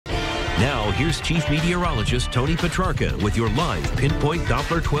Now, here's Chief Meteorologist Tony Petrarca with your live Pinpoint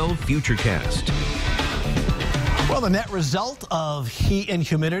Doppler 12 Futurecast. Well, the net result of heat and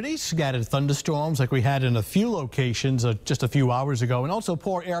humidity, scattered thunderstorms like we had in a few locations just a few hours ago, and also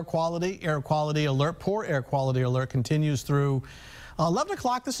poor air quality alert. Poor air quality alert continues through 11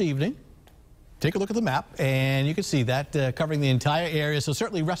 o'clock this evening. Take a look at the map, and you can see that covering the entire area. So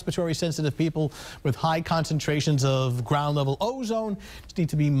certainly respiratory sensitive people with high concentrations of ground level ozone just need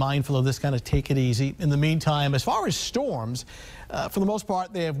to be mindful of this, kind of take it easy. In the meantime, as far as storms, for the most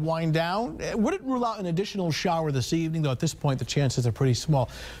part, they have wind down. Wouldn't rule out an additional shower this evening, though at this point the chances are pretty small.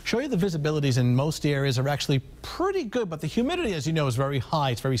 Show you the visibilities in most areas are actually pretty good, but the humidity, as you know, is very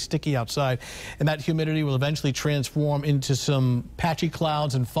high. It's very sticky outside, and that humidity will eventually transform into some patchy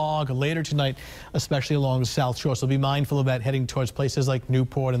clouds and fog later tonight, especially along the South Shore. So be mindful of that heading towards places like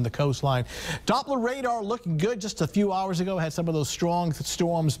Newport and the coastline. Doppler radar looking good. Just a few hours ago, had some of those strong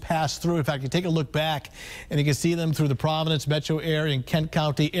storms pass through. In fact, you take a look back, and you can see them through the Providence metro area in Kent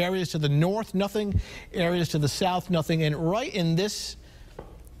County. Areas to the north, nothing. Areas to the south, nothing. And right in this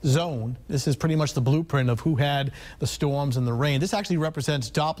zone, this is pretty much the blueprint of who had the storms and the rain. This actually represents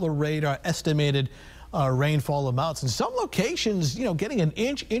Doppler radar estimated rainfall amounts. In some locations, you know, getting an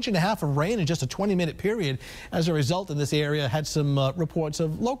inch and a half of rain in just a 20-minute period. As a result, in this area, had some reports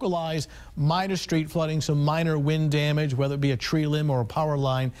of localized minor street flooding, some minor wind damage, whether it be a tree limb or a power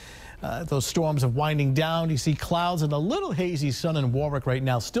line. Those storms are winding down. You see clouds and a little hazy sun in Warwick right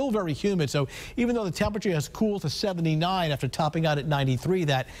now. Still very humid. So even though the temperature has cooled to 79 after topping out at 93,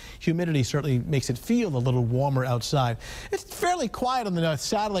 that humidity certainly makes it feel a little warmer outside. It's fairly quiet on the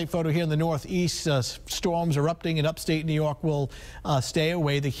satellite photo here in the northeast. Storms erupting in upstate New York will stay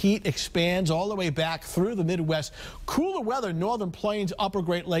away. The heat expands all the way back through the Midwest. Cooler weather, Northern Plains, Upper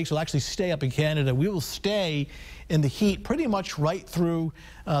Great Lakes will actually stay up in Canada. We will stay in the heat pretty much right through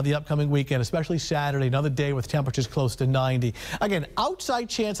the upcoming weekend, especially Saturday, another day with temperatures close to 90. Again, outside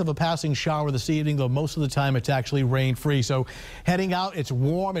chance of a passing shower this evening, though most of the time it's actually rain-free. So heading out, it's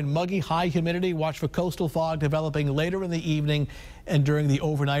warm and muggy, high humidity. Watch for coastal fog developing later in the evening and during the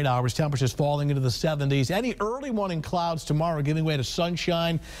overnight hours. Temperatures falling into the 70s. Any early morning clouds tomorrow giving way to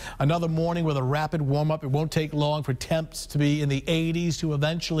sunshine. Another morning with a rapid warm-up. It won't take long for temps to be in the 80s to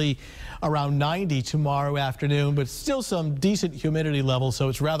eventually around 90 tomorrow afternoon, but still some decent humidity levels, so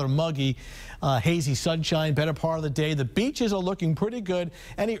it's rather muggy. Hazy sunshine, better part of the day. The beaches are looking pretty good.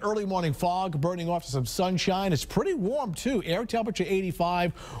 Any early morning fog burning off to some sunshine. It's pretty warm, too. Air temperature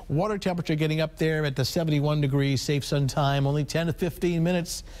 85, water temperature getting up there at the 71 degrees. Safe sun time, only 10 to 15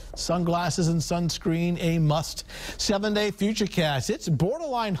 minutes. Sunglasses and sunscreen, a must. 7-day futurecast. It's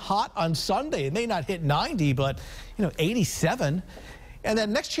borderline hot on Sunday. It may not hit 90, but, you know, 87. And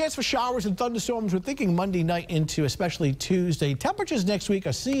then next chance for showers and thunderstorms, we're thinking Monday night into especially Tuesday. Temperatures next week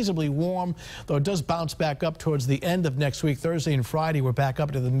are seasonably warm, though it does bounce back up towards the end of next week. Thursday and Friday, we're back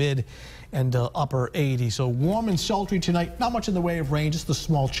up to the mid and upper 80s. So warm and sultry tonight. Not much in the way of rain, just a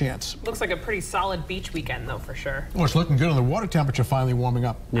small chance. Looks like a pretty solid beach weekend, though, for sure. Well, it's looking good, and the water temperature finally warming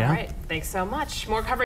up. Yeah. All right. Thanks so much. More coverage.